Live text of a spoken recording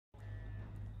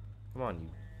Come on, you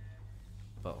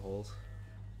buttholes.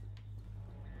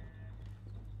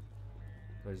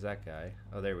 Where's that guy?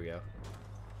 Oh, there we go.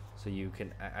 So you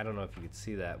can, I don't know if you could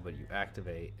see that, but you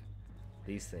activate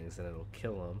these things and it'll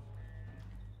kill them.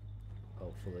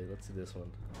 Hopefully. Let's do this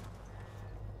one.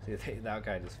 See, that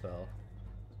guy just fell.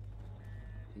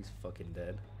 He's fucking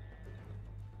dead.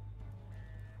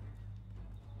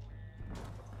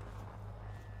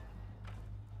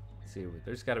 See,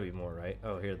 there's got to be more, right?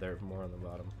 Oh, here, there's more on the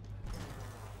bottom.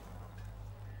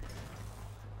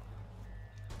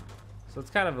 So it's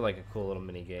kind of like a cool little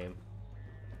mini game.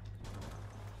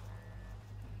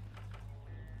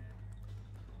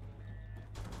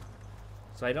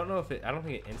 So I don't know if I don't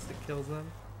think it insta kills them.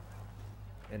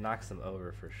 It knocks them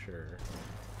over for sure.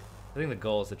 I think the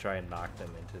goal is to try and knock them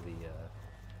into the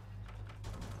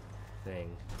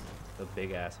thing, the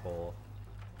big ass hole.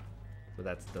 But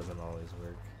that doesn't always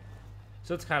work.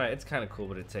 So it's kind of cool,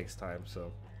 but it takes time.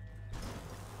 So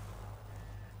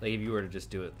like if you were to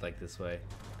just do it like this way,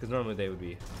 because normally they would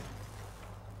be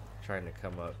trying to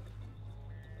come up.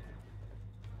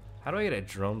 How do I get a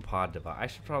drone pod device? I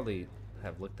should probably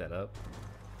have looked that up.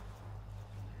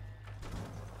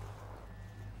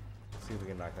 Let's see if we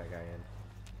can knock that guy in.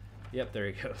 Yep, there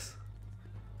he goes.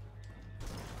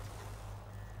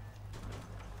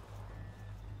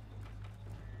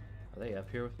 Are they up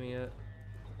here with me yet?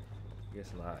 I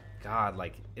guess not. God,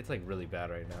 like, it's like really bad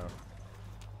right now.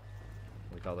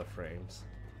 Like all the frames.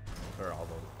 Or all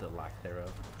the lack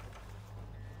thereof.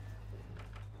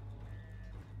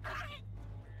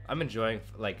 I'm enjoying,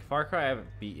 like, Far Cry I haven't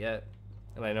beat yet.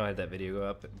 And I know I had that video go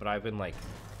up, but I've been like,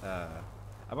 I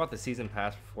bought the season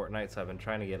pass for Fortnite, so I've been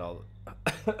trying to get all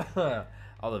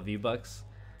all the V-Bucks,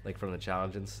 like from the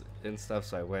challenges and stuff,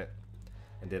 so I went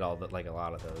and did all the, like a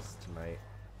lot of those tonight,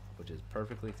 which is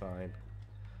perfectly fine.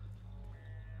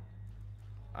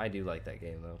 I do like that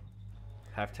game though.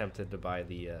 Half tempted to buy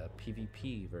the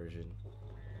PvP version,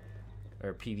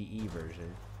 or PvE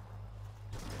version.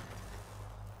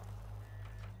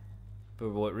 But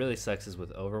what really sucks is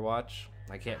with Overwatch,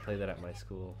 I can't play that at my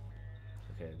school.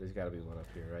 Okay, there's gotta be one up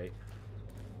here, right?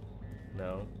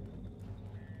 No?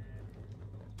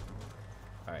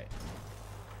 Alright.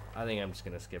 I think I'm just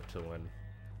gonna skip to when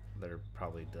they're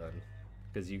probably done.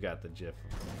 Because you got the gif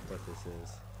of what this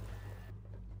is.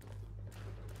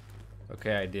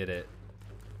 Okay, I did it.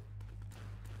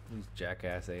 These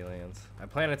jackass aliens. I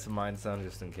planted some mine stone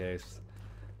just in case.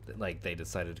 Like, they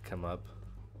decided to come up.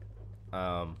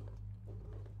 God,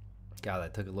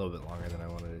 that took a little bit longer than I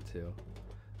wanted it to.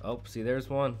 Oh, see, there's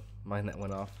one. Mine that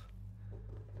went off.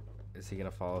 Is he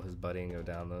gonna follow his buddy and go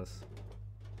down those?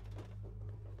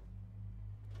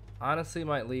 Honestly,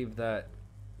 might leave that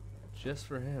just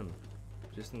for him,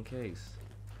 just in case.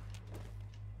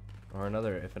 Or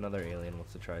if another alien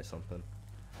wants to try something.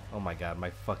 Oh my God,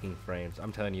 my fucking frames!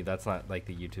 I'm telling you, that's not like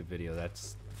the YouTube video.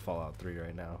 That's Fallout 3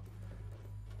 right now.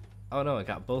 Oh no, I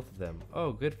got both of them.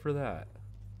 Oh, good for that.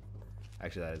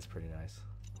 Actually, that is pretty nice.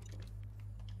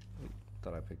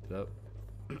 Thought I picked it up.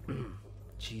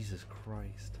 Jesus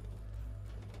Christ.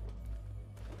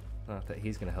 Not that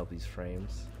he's gonna help these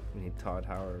frames. We need Todd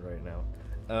Howard right now.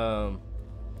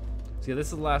 So yeah, this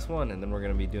is the last one, and then we're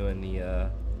gonna be doing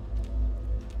the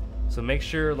so make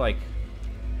sure, like,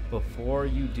 before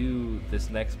you do this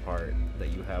next part, that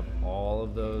you have all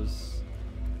of those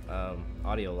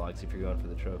audio logs if you're going for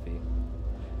the trophy.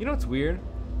 You know what's weird?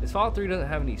 Is Fallout 3 doesn't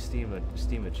have any Steam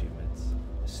achievements.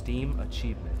 Steam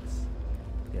achievements.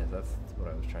 Yeah, that's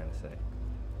what I was trying to say.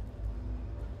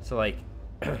 So, like,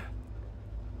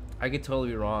 I could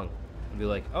totally be wrong and be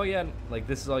like, oh yeah, like,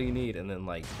 this is all you need, and then,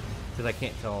 like, because I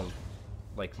can't tell them,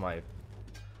 like,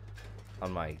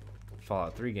 on my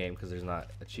Fallout 3 game, because there's not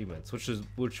achievements,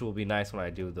 which will be nice when I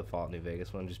do the Fallout New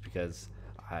Vegas one, just because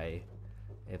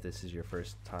if this is your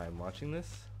first time watching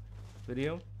this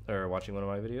video, or watching one of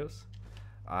my videos,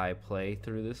 I play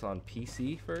through this on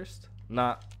PC first,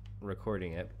 not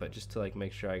recording it, but just to, like,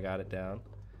 make sure I got it down.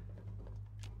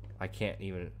 I can't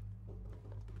even,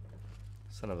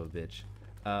 son of a bitch,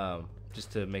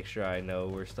 just to make sure I know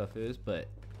where stuff is. But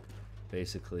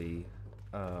basically,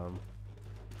 I'm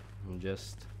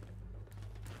just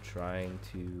trying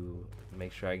to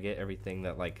make sure I get everything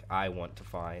that, like, I want to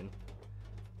find.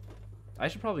 I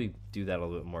should probably do that a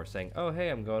little bit more, saying, oh hey,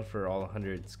 I'm going for all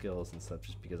 100 skills and stuff,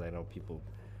 just because I know people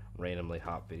randomly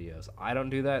hop videos. I don't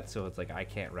do that, so it's like I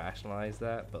can't rationalize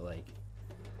that. But like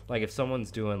if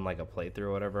someone's doing like a playthrough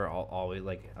or whatever, I'll always,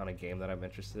 like, on a game that I'm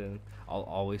interested in, I'll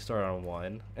always start on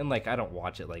 1, and like I don't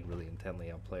watch it like really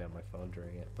intently. I'll play on my phone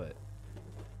during it, but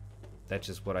that's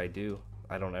just what I do.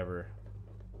 I don't ever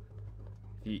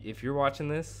If you're watching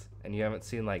this and you haven't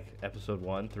seen like episode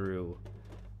 1 through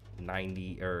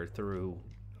 90 or through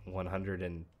 100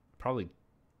 and probably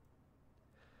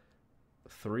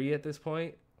 3 at this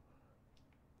point,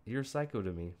 you're a psycho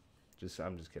to me.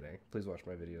 I'm just kidding. Please watch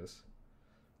my videos.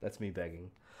 That's me begging.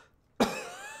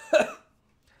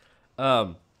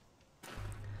 So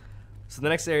the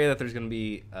next area that there's gonna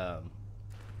be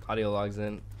audio logs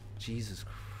in. Jesus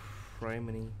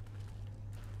criminy.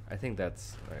 I think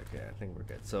that's okay. I think we're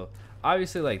good. So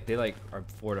obviously, like they like are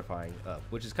fortifying up,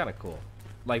 which is kind of cool.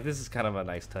 Like this is kind of a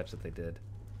nice touch that they did.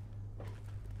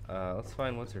 Let's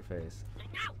find what's her face.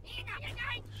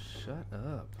 Shut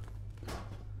up.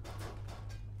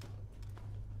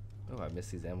 Oh, I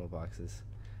missed these ammo boxes.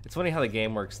 It's funny how the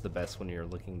game works the best when you're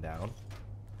looking down.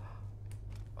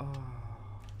 Oh.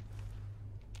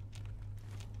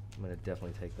 I'm gonna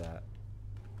definitely take that.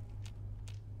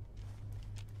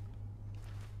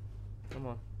 Come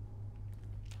on.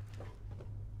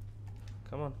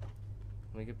 Come on.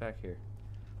 Let me get back here.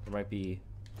 There might be...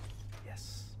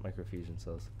 Yes, microfusion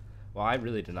cells. Well, I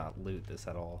really did not loot this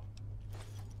at all.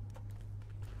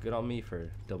 Good on me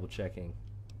for double checking.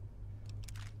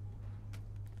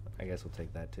 I guess we'll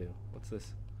take that too. What's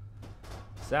this?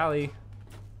 Sally!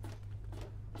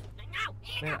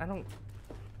 Man, I don't...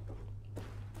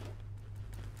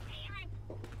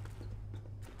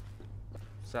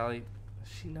 Sally,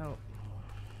 she know...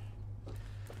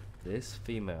 This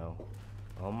female,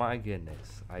 oh my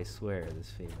goodness, I swear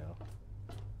this female.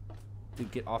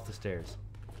 Dude, get off the stairs.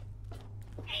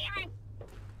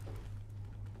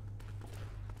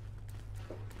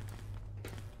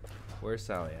 Where's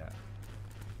Sally at?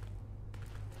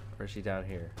 Or is she down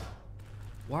here?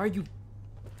 Why are you...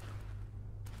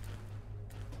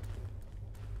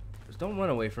 Just don't run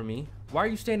away from me. Why are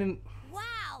you standing...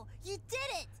 Wow, you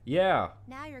did it! Yeah.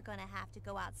 Now you're gonna have to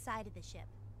go outside of the ship.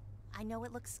 I know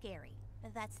it looks scary,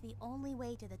 but that's the only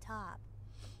way to the top.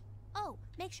 Oh,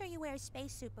 make sure you wear a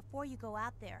spacesuit before you go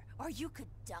out there, or you could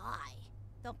die.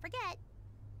 Don't forget.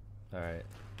 Alright.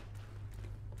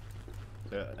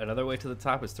 Another way to the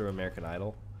top is through American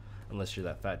Idol. Unless you're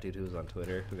that fat dude who was on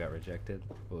Twitter who got rejected,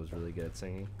 but was really good at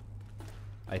singing.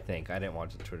 I think. I didn't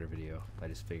watch the Twitter video. I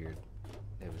just figured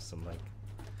it was some,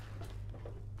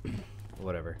 like...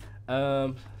 whatever.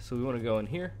 So we want to go in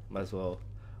here. Might as well...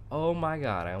 Oh my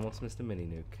god, I almost missed a mini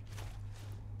nuke.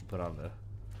 Put on the...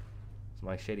 Is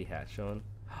my shady hat showing?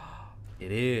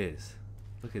 It is.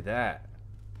 Look at that.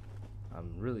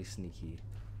 I'm really sneaky.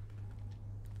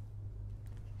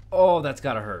 Oh, that's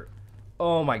gotta hurt.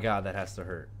 Oh my god, that has to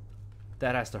hurt.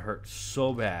 That has to hurt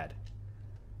so bad.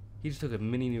 He just took a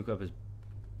mini nuke up his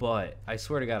butt. I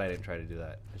swear to god I didn't try to do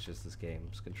that. It's just this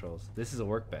game's controls. This is a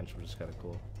workbench, which is kind of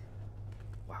cool.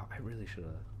 Wow, I really should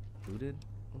have looted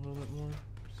a little bit more.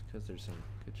 Just because there's some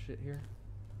good shit here.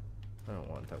 I don't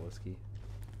want that whiskey.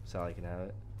 Sally can have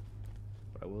it.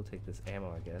 But I will take this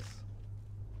ammo, I guess.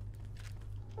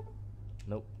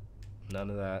 Nope. None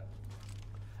of that.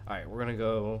 Alright, we're gonna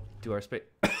go do our space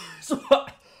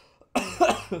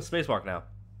spacewalk now.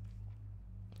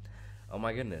 Oh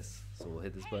my goodness. So we'll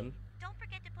hit this button. Don't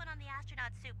forget to put on the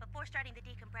astronaut suit before starting the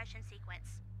decompression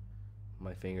sequence.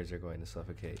 My fingers are going to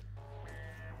suffocate.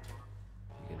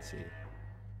 You can see.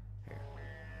 Here.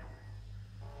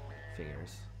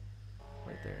 Fingers.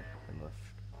 Right there. And left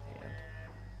hand.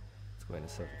 It's going to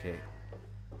suffocate.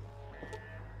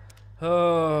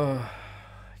 Oh.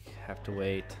 Have to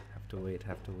wait. Have to wait.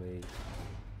 Have to wait.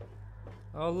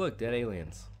 Oh, look. Dead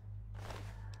aliens.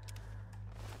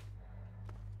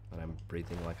 And I'm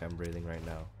breathing like I'm breathing right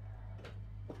now.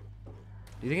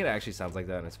 Do you think it actually sounds like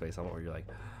that in a space helmet where you're like...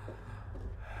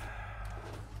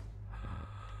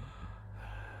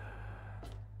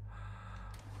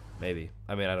 Maybe.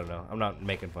 I mean, I don't know. I'm not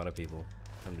making fun of people.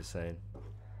 I'm just saying.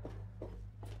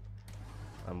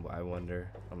 I wonder.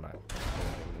 I'm not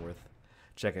worth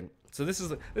checking. So this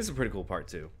is a pretty cool part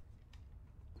too.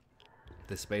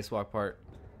 The spacewalk part.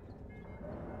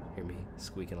 Hear me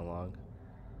squeaking along.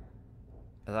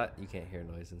 I thought you can't hear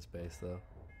noise in space though,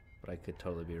 but I could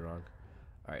totally be wrong.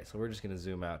 All right, so we're just gonna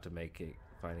zoom out to make it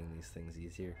finding these things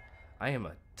easier. I am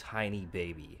a tiny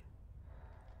baby.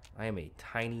 I am a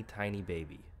tiny, tiny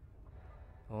baby.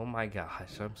 Oh my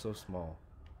gosh, I'm so small.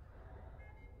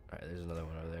 Alright, there's another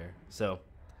one over there. So,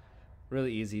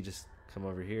 really easy, just come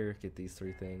over here, get these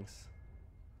 3 things.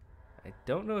 I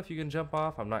don't know if you can jump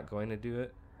off, I'm not going to do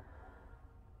it.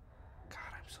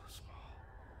 God, I'm so small.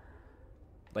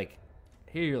 Like,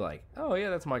 here you're like, oh yeah,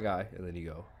 that's my guy, and then you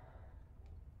go,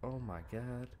 oh my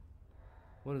god,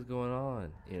 what is going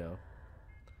on, you know?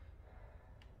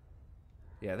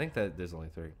 Yeah, I think that there's only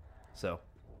 3. So,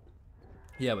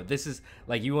 Yeah, but this is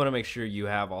like you want to make sure you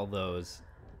have all those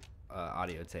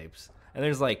audio tapes. And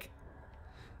there's like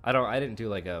I didn't do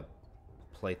like a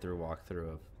playthrough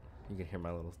walkthrough of. You can hear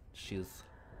my little shoes,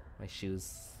 my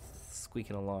shoes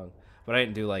squeaking along. But I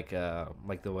didn't do like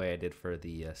the way I did for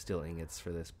the steel ingots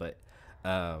for this. But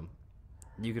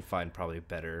you could find probably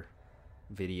better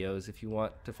videos if you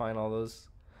want to find all those.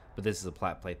 But this is a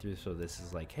Plat playthrough, so this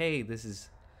is like, hey, this is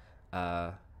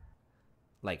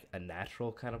like a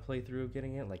natural kind of playthrough of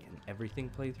getting it, like an everything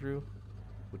playthrough,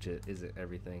 which isn't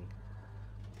everything.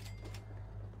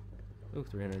 Ooh,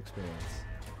 300 experience.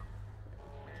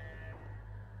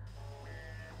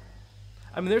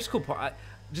 I mean, there's cool parts.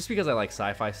 Just because I like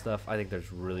sci-fi stuff, I think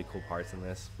there's really cool parts in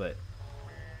this, but...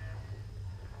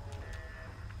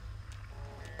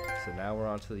 So now we're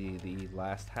on to the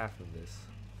last half of this.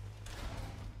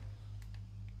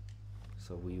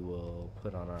 So we will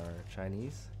put on our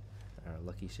Chinese, our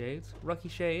lucky shades. Lucky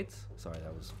shades! Sorry,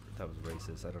 that was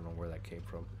racist. I don't know where that came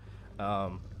from.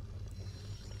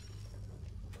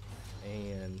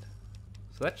 And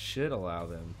so that should allow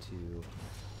them to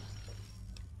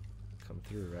come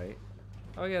through, right?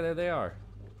 Oh yeah, there they are.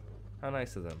 How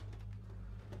nice of them.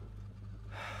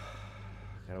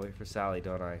 Gotta wait for Sally,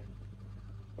 don't I?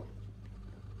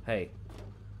 Hey.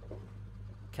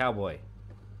 Cowboy.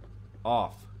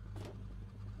 Off.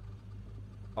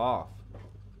 Off.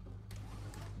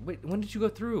 Wait, when did you go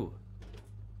through?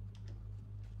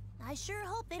 I sure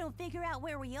hope they don't figure out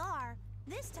where we are.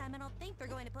 This time I don't think they're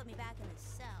going to put me back in the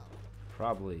cell.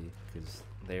 Probably, because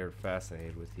they are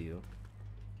fascinated with you.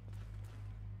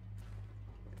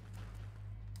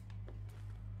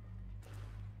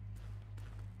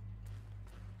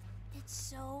 It's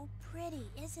so pretty,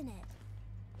 isn't it?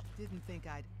 Didn't think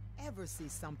I'd ever see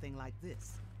something like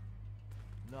this.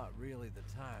 Not really the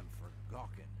time for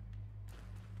gawking.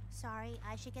 Sorry,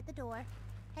 I should get the door.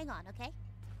 Hang on, okay?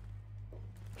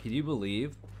 Can you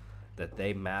believe that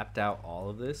they mapped out all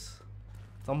of this?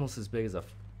 It's almost as big as a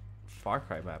Far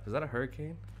Cry map. Is that a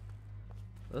hurricane?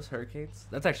 Are those hurricanes?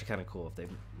 That's actually kind of cool if they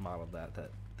modeled that.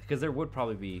 Because there would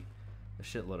probably be a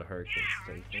shitload of hurricanes,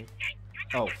 don't you think?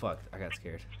 Oh, fuck. I got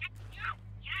scared.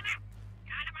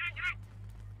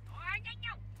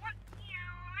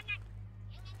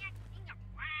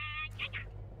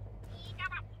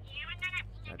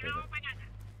 I did it.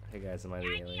 Hey guys, am I the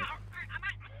alien?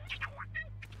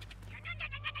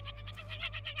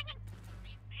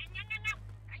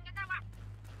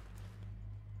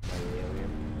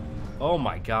 Oh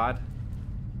my god.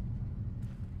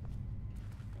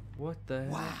 What the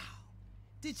hell? Wow.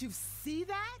 Did you see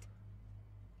that?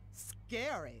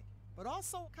 Scary, but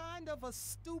also kind of a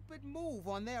stupid move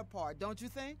on their part, don't you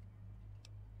think?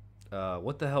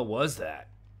 What the hell was that?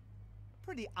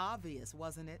 Pretty obvious,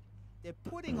 wasn't it? They're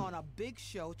putting on a big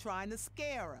show trying to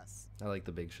scare us. I like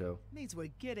the big show. Means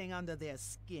we're getting under their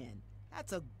skin.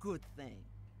 That's a good thing.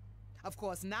 Of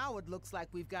course, now it looks like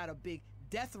we've got a big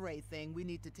death ray thing we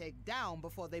need to take down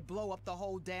before they blow up the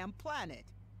whole damn planet.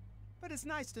 But it's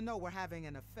nice to know we're having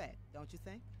an effect, don't you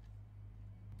think?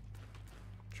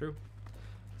 True.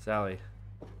 Sally.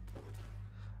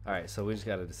 Alright, so we just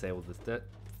gotta disable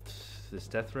this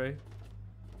death ray.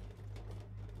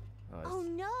 Oh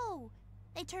no!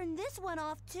 They turned this one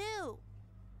off too!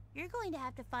 You're going to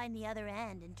have to find the other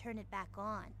end and turn it back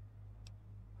on.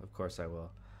 Of course I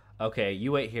will. Okay,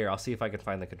 you wait here. I'll see if I can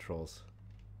find the controls.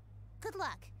 Good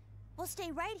luck. We'll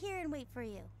stay right here and wait for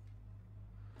you.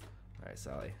 Alright,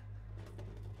 Sally.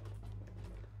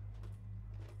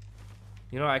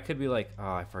 You know, I could be like,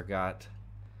 oh, I forgot.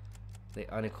 They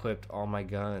unequipped all my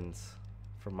guns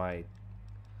for my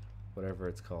whatever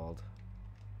it's called.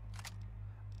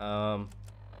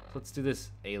 Let's do this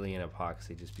alien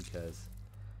epoxy just because.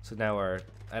 So now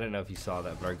I don't know if you saw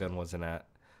that, but our gun wasn't at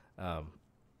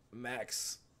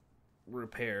max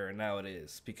repair, and now it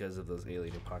is because of those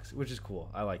alien epoxy, which is cool.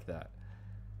 I like that.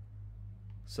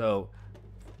 So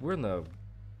we're in the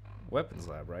weapons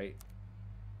lab, right?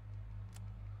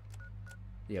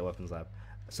 Yeah, weapons lab.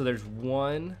 So there's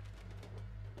one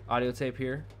audio tape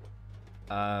here.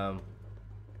 The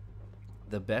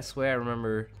best way I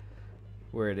remember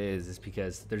where it is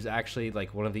because there's actually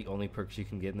like one of the only perks you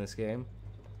can get in this game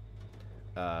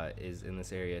is in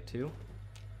this area too.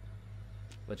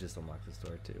 Let's just unlock this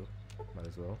door too. Might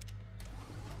as well.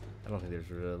 I don't think there's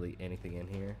really anything in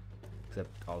here except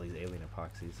all these alien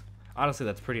epoxies. Honestly,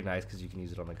 that's pretty nice because you can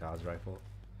use it on the Gauss rifle.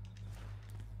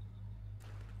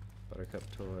 Buttercup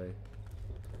toy.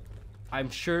 I'm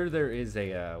sure there is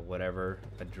a whatever,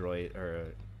 a droid,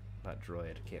 or not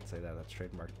droid, can't say that, that's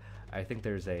trademarked. I think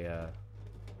there's a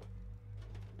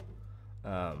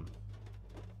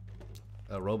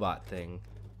robot thing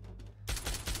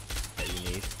you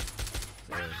need.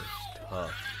 These aliens are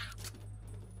tough.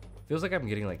 Feels like I'm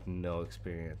getting like no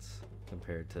experience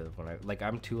compared to when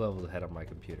I'm 2 levels ahead on my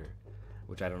computer,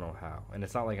 which I don't know how. And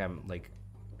it's not like I'm like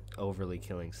overly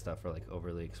killing stuff or like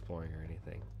overly exploring or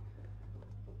anything,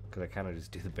 because I kind of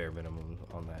just do the bare minimum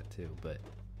on that too. But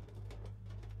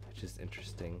it's just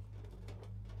interesting.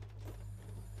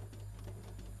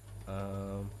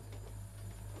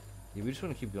 Yeah, we just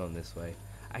want to keep going this way.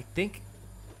 I think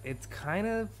it's kind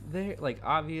of there, like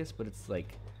obvious, but it's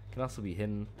like can also be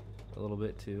hidden a little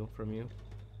bit too from you.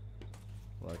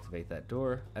 We'll activate that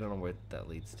door. I don't know where that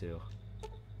leads to.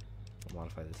 I'll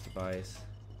modify this device.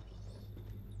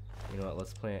 You know what?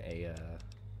 Let's plant a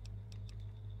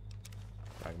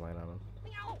frag mine on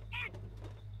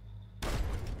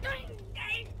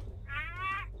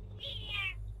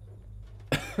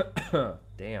him.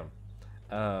 Damn.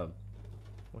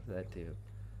 What did that do? Did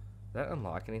that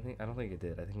unlock anything? I don't think it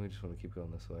did. I think we just want to keep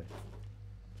going this way.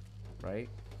 Right?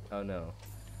 Oh no.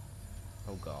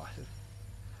 Oh god.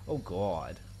 Oh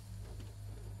god.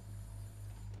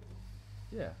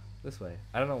 Yeah, this way.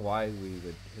 I don't know why we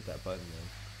would hit that button then.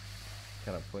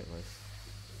 Kind of pointless.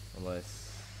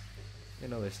 Unless, you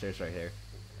know, there's stairs right here.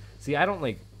 See, I don't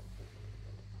like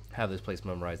have this place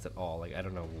memorized at all. Like, I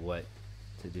don't know what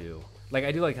to do. Like,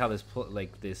 I do like how this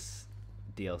this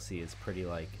DLC is pretty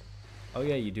like, oh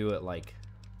yeah, you do it like,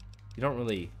 you don't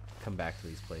really come back to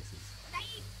these places.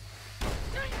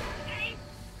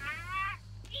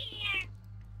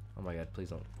 Oh my god, please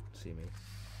don't see me.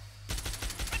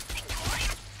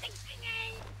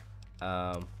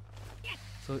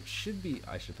 So it should be,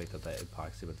 I should pick up that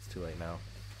epoxy, but it's too late now.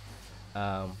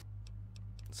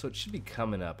 So it should be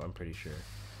coming up, I'm pretty sure.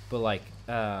 But like,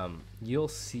 you'll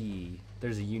see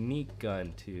there's a unique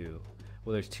gun too.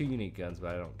 Well, there's 2 unique guns,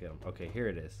 but I don't get them. Okay, here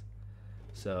it is.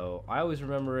 So I always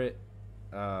remember it,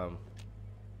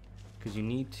 because you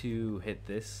need to hit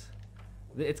this.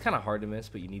 It's kind of hard to miss,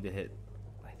 but you need to hit,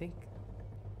 I think,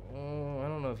 I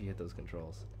don't know if you hit those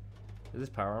controls. Is this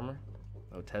power armor?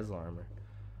 Oh, Tesla armor.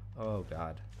 Oh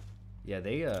god. Yeah,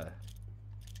 they oh,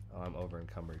 I'm over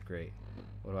encumbered. Great.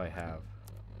 What do I have?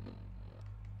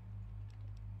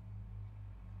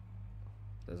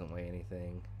 Doesn't weigh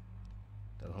anything.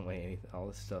 Doesn't weigh anything. All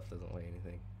this stuff doesn't weigh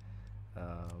anything.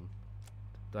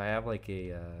 Do I have like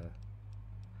a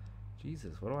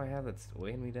Jesus, what do I have that's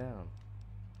weighing me down?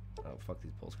 Oh, fuck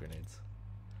these pulse grenades.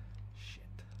 Shit.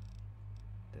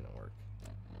 Didn't work.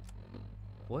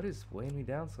 What is weighing me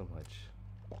down so much?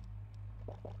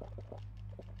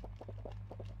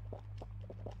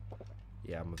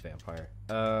 Yeah, I'm a vampire.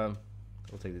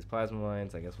 We'll take these plasma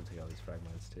mines. I guess we'll take all these frag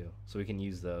mines too. So we can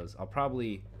use those. I'll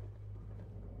probably...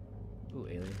 Ooh,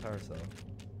 alien power cell.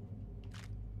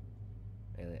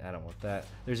 Alien, I don't want that.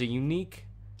 There's a unique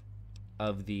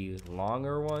of the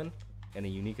longer one and a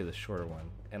unique of the shorter one.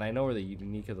 And I know where the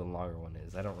unique of the longer one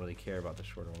is. I don't really care about the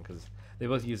shorter one because they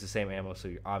both use the same ammo,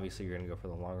 so obviously you're going to go for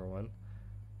the longer one.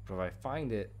 But if I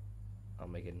find it, I'll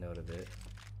make a note of it.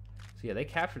 So yeah, they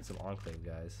captured some Enclave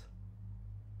guys,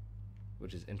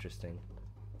 which is interesting.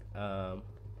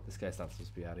 This guy's not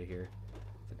supposed to be out of here.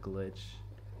 It's a glitch.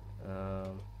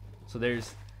 So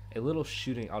there's a little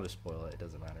shooting... I'll just spoil it. It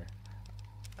doesn't matter.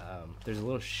 There's a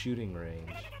little shooting range.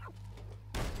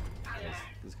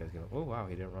 This guy's gonna... Oh, wow.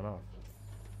 He didn't run off.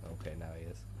 Okay, now he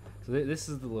is. So this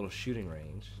is the little shooting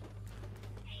range.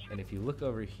 And if you look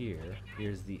over here,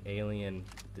 here's the alien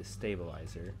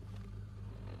destabilizer,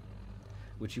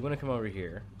 which you want to come over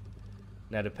here.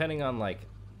 Now, depending on, like,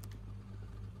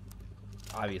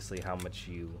 obviously how much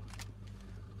you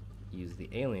use the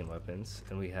alien weapons,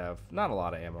 and we have not a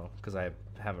lot of ammo because I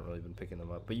haven't really been picking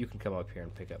them up, but you can come up here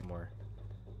and pick up more.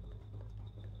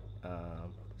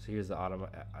 So here's the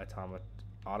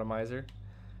atomizer.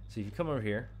 So if you come over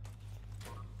here,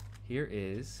 here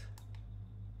is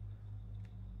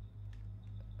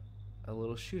a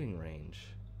little shooting range,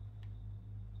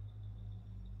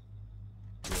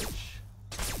 which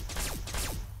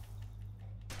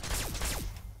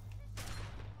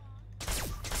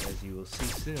as you will see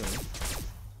soon.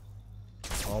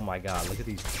 Oh my god, look at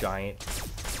these giant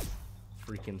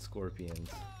freaking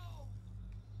scorpions.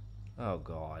 Oh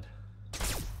god.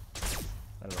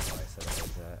 I don't know why I said it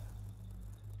like that.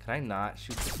 Can I not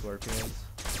shoot the scorpions?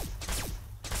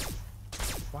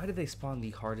 Why did they spawn the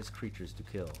hardest creatures to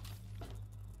kill?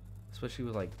 Especially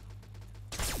with like...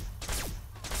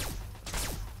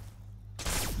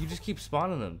 You just keep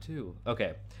spawning them too.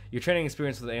 Okay. Your training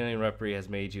experience with alien weaponry has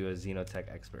made you a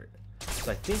xenotech expert.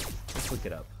 So I think, let's look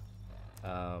it up.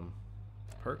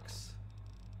 Perks?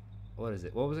 What is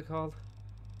it? What was it called?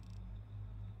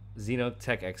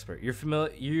 Xenotech expert. You're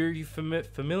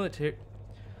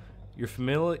Your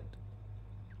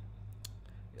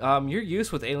your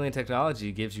use with alien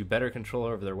technology gives you better control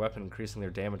over their weapon, increasing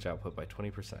their damage output by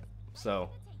 20%.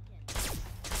 So,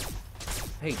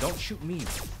 hey, don't shoot me,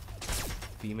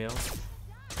 female.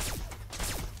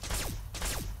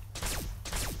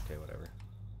 Okay, whatever.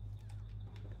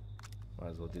 Might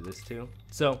as well do this too.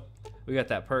 So, we got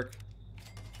that perk.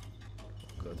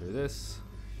 Go through this.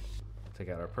 Take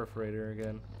out our perforator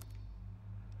again.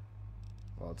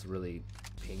 Well, it's really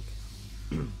pink.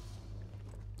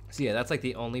 So yeah, that's like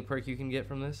the only perk you can get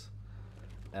from this.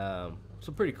 So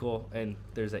pretty cool. And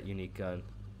there's that unique gun.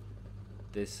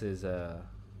 This is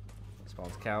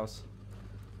spawns cows.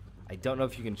 I don't know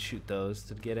if you can shoot those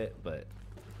to get it, but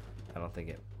I don't think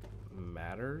it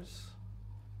matters.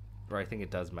 Or I think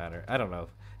it does matter. I don't know.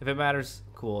 If it matters,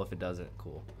 cool. If it doesn't,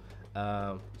 cool.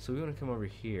 So we want to come over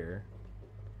here.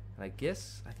 And I think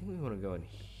we want to go in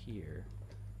here.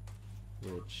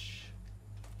 Which...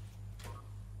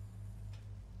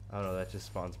 oh no, that just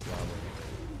spawns blob.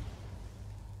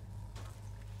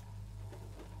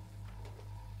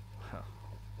 Wow.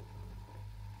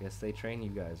 Guess they train you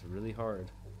guys really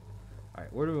hard.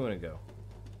 Alright, where do we want to go?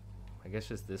 I guess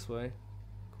just this way?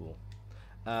 Cool.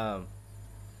 Yeah,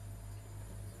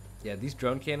 these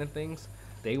drone cannon things,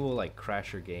 they will like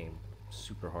crash your game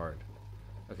super hard.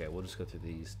 Okay, we'll just go through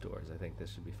these doors. I think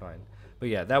this should be fine. But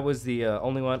yeah, that was the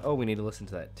only one. Oh, we need to listen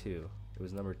to that too. It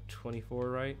was number 24,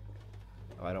 right?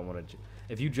 Oh, I don't want to...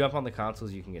 if you jump on the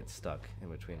consoles, you can get stuck in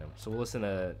between them. So we'll listen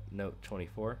to note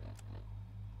 24.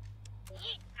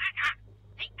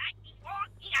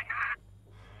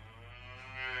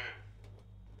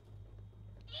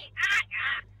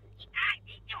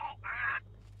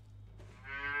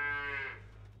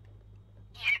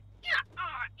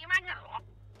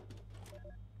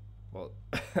 Well,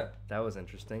 that was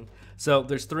interesting. So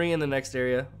there's 3 in the next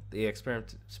area, the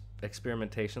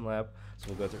experimentation lab.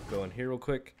 So we'll go in here real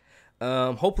quick.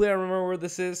 Hopefully I remember where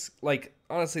this is. Like,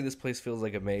 honestly, this place feels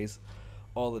like a maze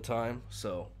all the time.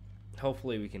 So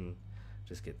hopefully we can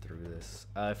just get through this.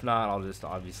 If not, I'll just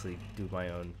obviously do my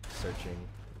own searching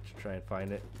to try and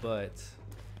find it. But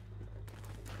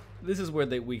this is where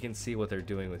we can see what they're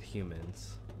doing with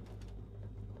humans.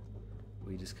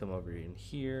 We just come over in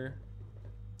here.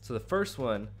 So the first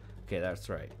one, okay, that's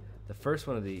right. The first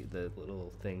one of the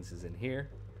little things is in here.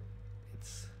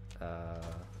 It's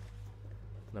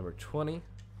number 20.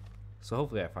 So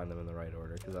hopefully I find them in the right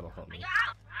order, because that'll help me.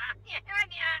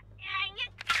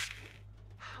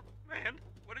 Man,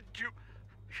 what did you...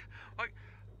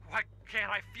 Why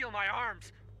can't I feel my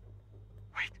arms?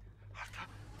 Wait, are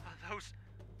those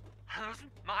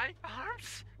my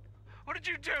arms? What did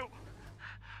you do?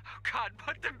 Oh God,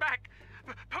 put them back!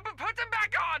 Put them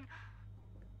back on!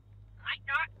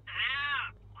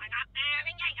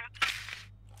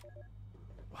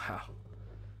 Wow.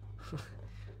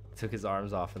 Took his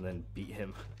arms off and then beat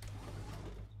him.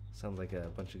 Sounds like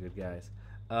a bunch of good guys.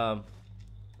 I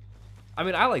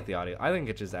mean, I like the audio. I think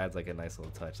it just adds like a nice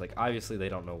little touch. Like, obviously they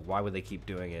don't know, why would they keep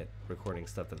doing it, recording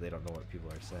stuff that they don't know what people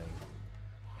are saying.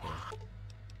 Yeah.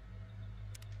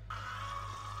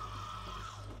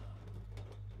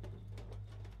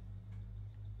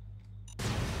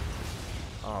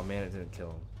 Oh man, it didn't kill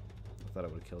him. I thought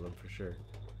it would have killed him for sure.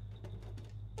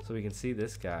 So we can see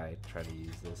this guy try to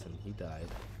use this and he died.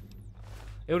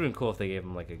 It would have been cool if they gave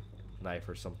him like a knife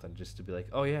or something, just to be like,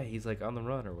 oh yeah, he's like on the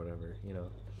run or whatever, you know.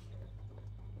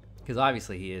 Because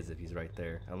obviously he is if he's right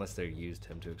there, unless they used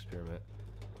him to experiment.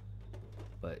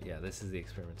 But yeah, this is the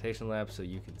experimentation lab, so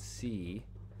you can see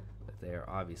that they are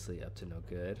obviously up to no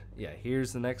good. Yeah,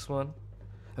 here's the next one.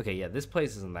 Okay, yeah, this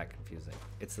place isn't that confusing.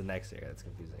 It's the next area that's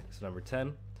confusing. So number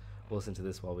 10, we'll listen to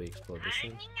this while we explode this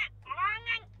thing.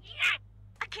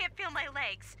 I can't feel my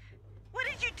legs. What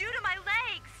did you do to my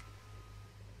legs?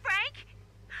 Frank?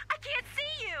 I can't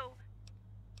see you.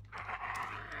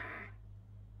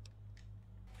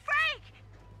 Frank!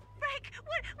 Frank,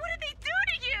 what did they do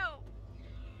to you?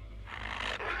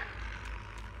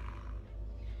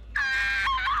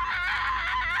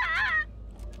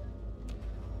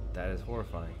 That is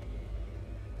horrifying.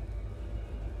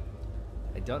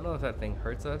 I don't know if that thing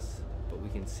hurts us, but we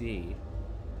can see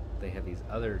they have these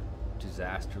other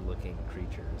disaster-looking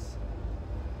creatures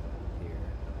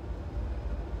here.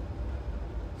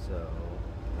 So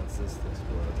once this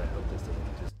explodes, I hope this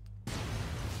doesn't just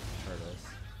hurt us.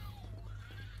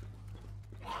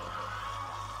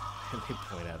 And they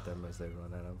point at them as they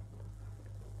run at them.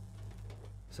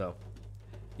 So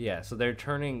yeah, so they're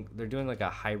doing like a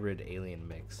hybrid alien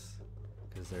mix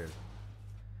because they're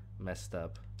messed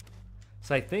up.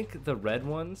 So I think the red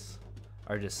ones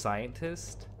are just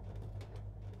scientists,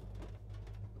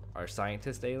 our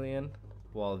scientist alien,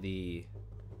 while the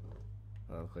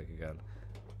that looked like a gun.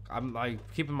 I'm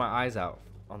keeping my eyes out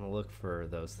on the look for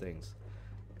those things,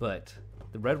 but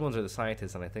the red ones are the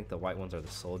scientists, and I think the white ones are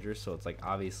the soldiers. So it's like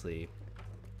obviously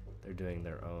they're doing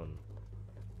their own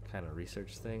kind of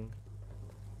research thing.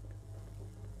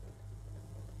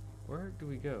 Where do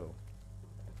we go?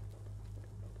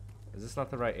 Is this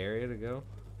not the right area to go?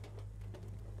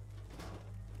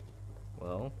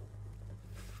 Well,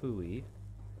 phooey.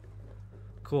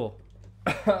 Cool.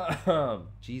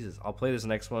 Jesus, I'll play this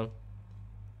next one.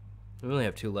 We only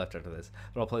have 2 left after this,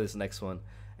 but I'll play this next one,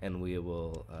 and we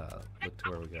will look to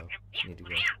where we go. Need to go.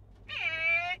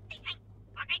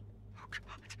 Oh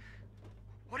God!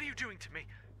 What are you doing to me?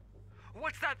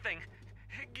 What's that thing?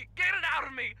 Get it out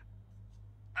of me!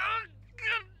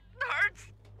 It hurts!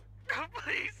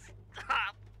 Please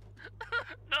stop!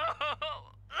 No!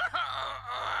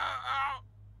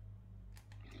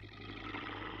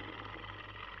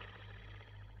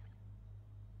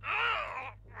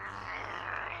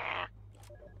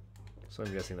 So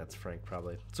I'm guessing that's Frank,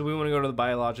 probably. So we want to go to the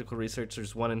biological research.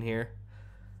 There's one in here.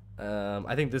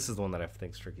 I think this is the one that I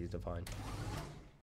think is tricky to find.